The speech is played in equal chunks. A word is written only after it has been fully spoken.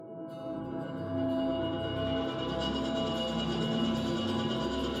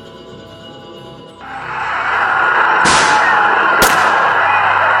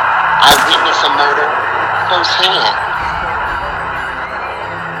firsthand.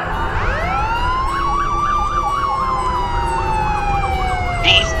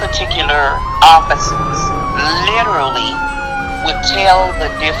 These particular officers literally would tell the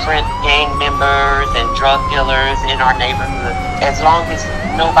different gang members and drug dealers in our neighborhood, as long as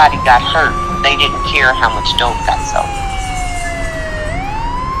nobody got hurt, they didn't care how much dope got sold.